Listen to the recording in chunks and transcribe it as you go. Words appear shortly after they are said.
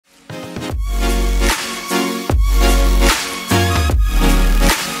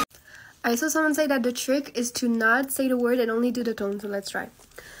I saw someone say that the trick is to not say the word and only do the tone, so let's try.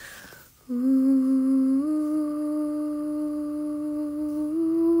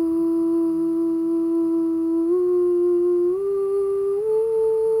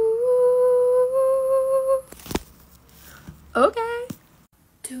 Okay.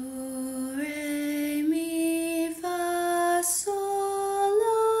 Do, re, mi, fa, sol,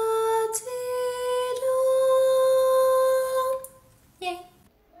 la, ti, do. Yay.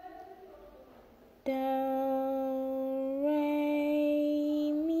 Do,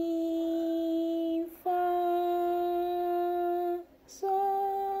 re, mi, fa, sol,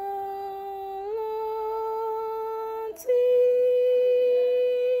 la, ti,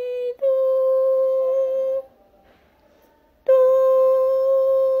 do.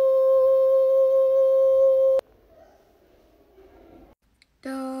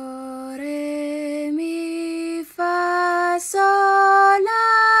 Do, re, mi, fa, sol, la,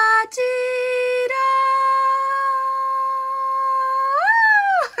 ti, do.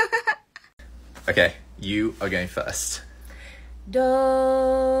 Okay, you are going first.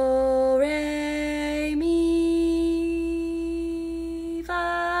 Do, re, mi, fa,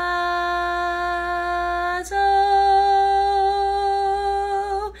 sol,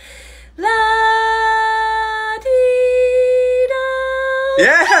 la, ti, do.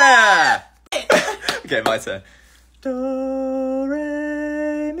 Yeah! Okay, my turn. Do,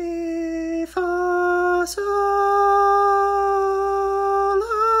 re, mi, fa, sol,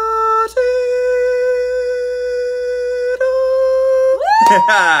 la, ti, do.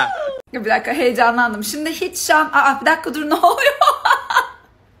 Bir dakika, heyecanlandım. Şimdi hiç şu an... bir dakika dur, ne oluyor?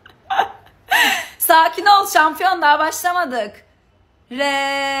 Sakin ol şampiyon, daha başlamadık.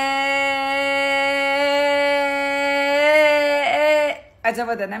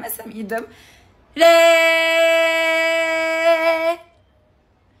 Acaba denemesem miydim?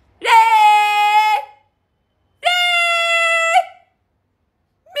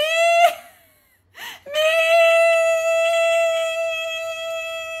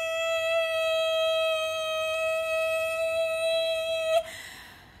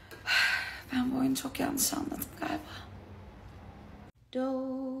 Ben bu oyunu çok yanlış anladım galiba. Do,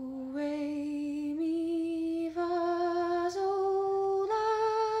 re, mi, fa, sol, la,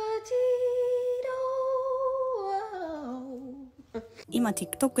 ti, do. 今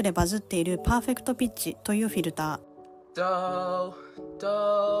TikTok でバズっているパーフェクトピッチというフィルター。 Do,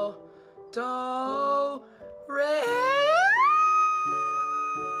 do, do, re.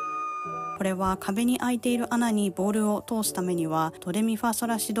 これは壁に開いている穴にボールを通すためにはドレミファソ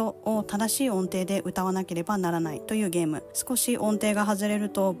ラシドを正しい音程で歌わなければならないというゲーム。少し音程が外れる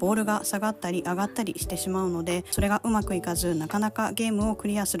とボールが下がったり上がったりしてしまうので、それがうまくいかずなかなかゲームをク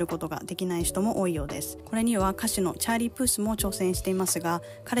リアすることができない人も多いようです。これには歌手のチャーリー・プースも挑戦していますが、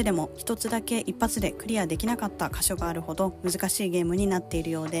彼でも一つだけ一発でクリアできなかった箇所があるほど難しいゲームになってい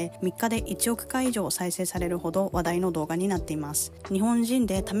るようで、3日で1億回以上再生されるほど話題の動画になっています。日本人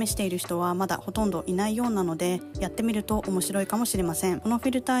で試している人はまだほとんどいないようなので、やってみると面白いかもしれません。このフ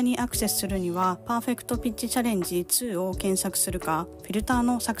ィルターにアクセスするにはパーフェクトピッチチャレンジ2を検索するか、フィルター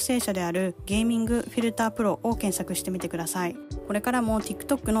の作成者であるゲーミングフィルタープロを検索してみてください。これからも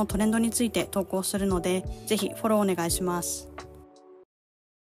TikTok のトレンドについて投稿するので、ぜひフォローお願いします。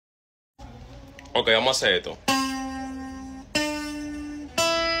 Okay, I'm gonna say it though.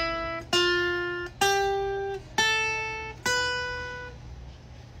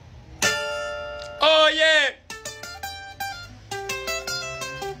 Oh yeah!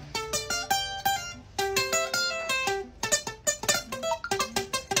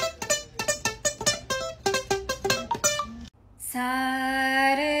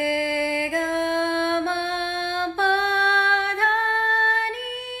 Sa, re, ga, ma, pa, da,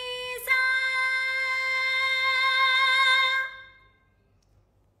 ni, sa.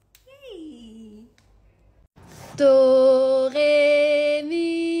 Yay. Do, re,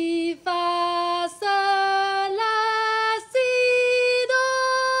 mi, fa, sol, la, si, do.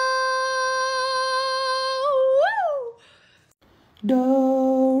 Woo! Do,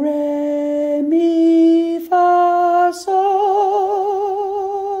 re, mi, fa, sol,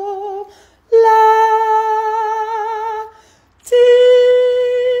 la, ti,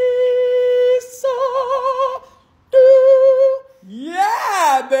 so, do.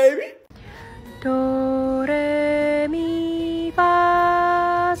 Yeah, baby! Do, re, mi,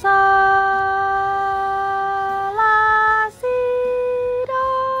 fa, sol, la, si, do.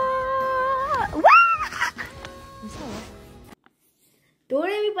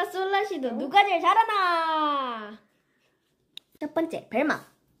 도레미파솔라시도 누가 제일 잘하나? 첫 번째 벨마.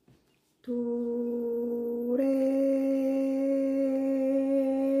 도레레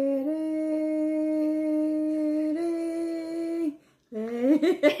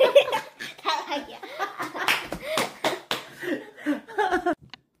탈락이야.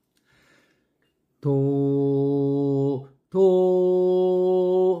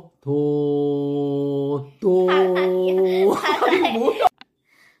 아니 뭐야?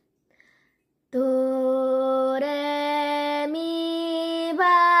 도레미파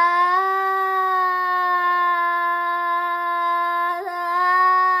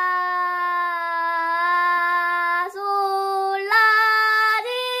솔라시도.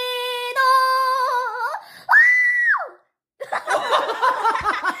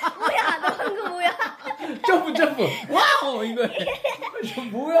 뭐야, 너 방금 뭐야? 점프. 와우 이거. 저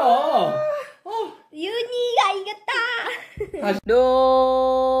뭐야? 윤희가 이겼다.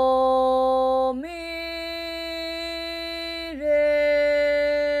 도, 미,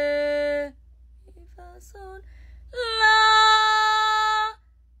 레, 미, 파, 솔, 라,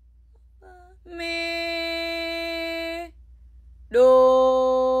 미,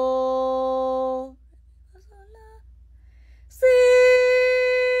 도, 파, 솔, 라, 시,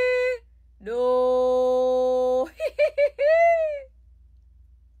 도,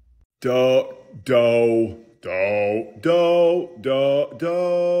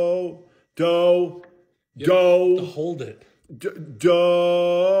 Hold it. There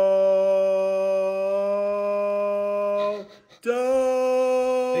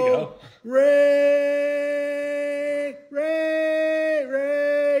you go.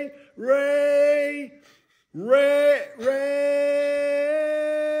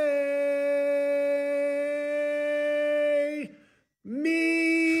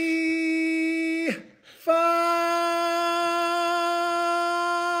 Mi fa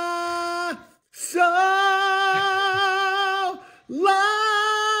sol la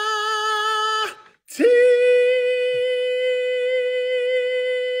ti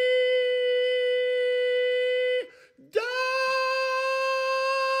do.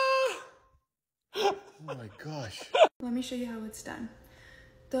 Oh my gosh. Let me show you how it's done.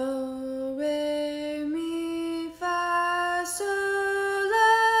 Do, re, mi, fa, sol, la,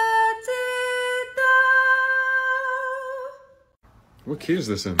 ti, do. What key is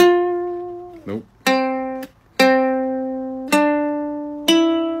this in? Nope.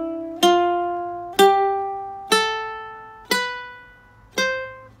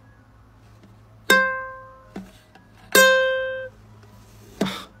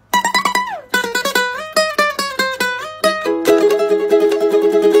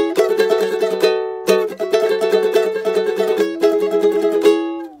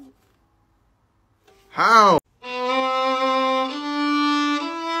 How?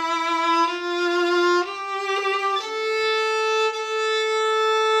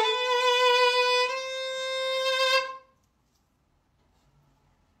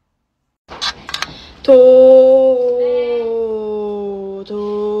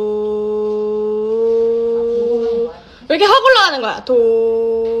 왜 이렇게 확 올라가는 거야? 도,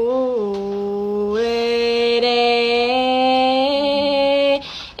 레, 레,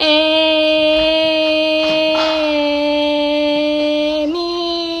 에,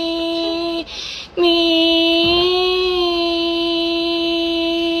 미, 미,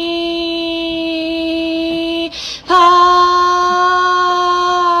 파,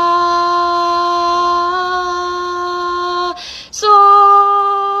 솔.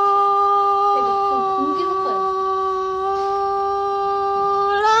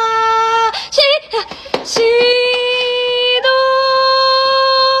 시도.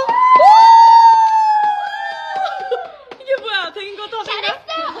 이게 뭐야? 된 거 다 된 거야?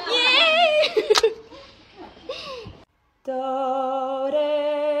 예. 도,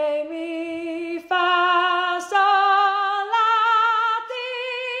 레, 미, 파, 솔, 라, 티,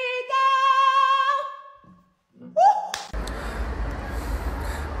 도.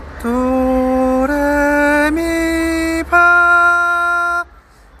 도레미파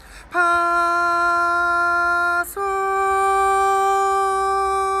파솔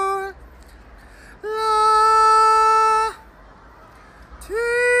라티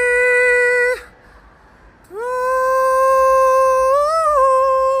도.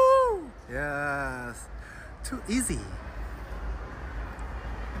 Yes, too easy.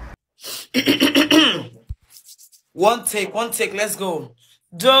 One take, let's go.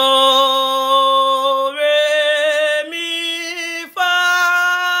 Do, re, mi, fa,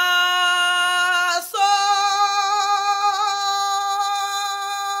 sol.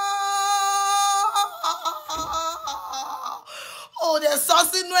 Oh, there's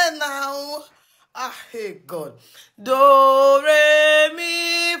something right now. I hate God. Do, re,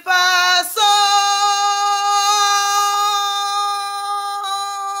 mi, fa, sol.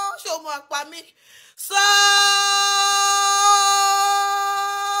 Show me, so.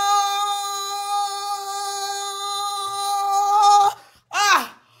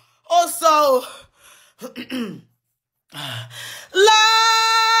 do. La,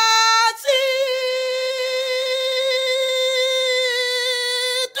 si,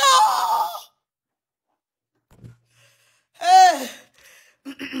 do. Hey.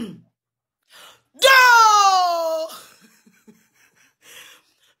 Do.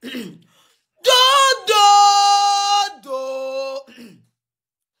 Do, do, do.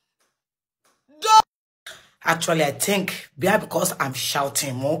 Do. Actually, I think because I'm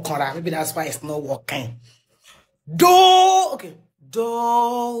shouting more, maybe that's why it's not working. Do. Okay.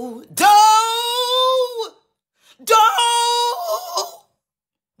 Do. Do. Do.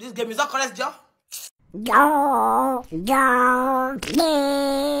 This game is not correct, Joe. Do, do,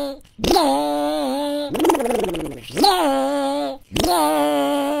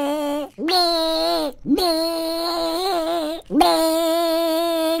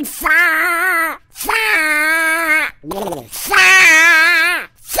 me, fa, fa, fa,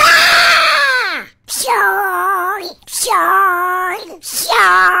 fa, sure, sure,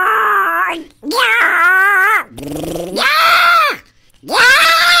 sure, yeah, yeah,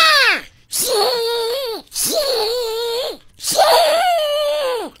 yeah, she,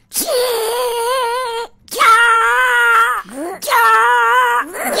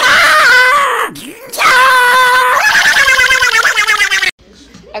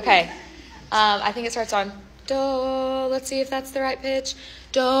 Okay, I think it starts on do. Let's see if that's the right pitch.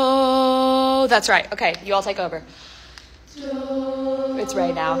 Do. That's right. Okay, you all take over. Do. It's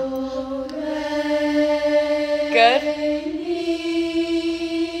right now. Good.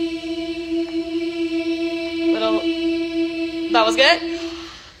 Little. That was good.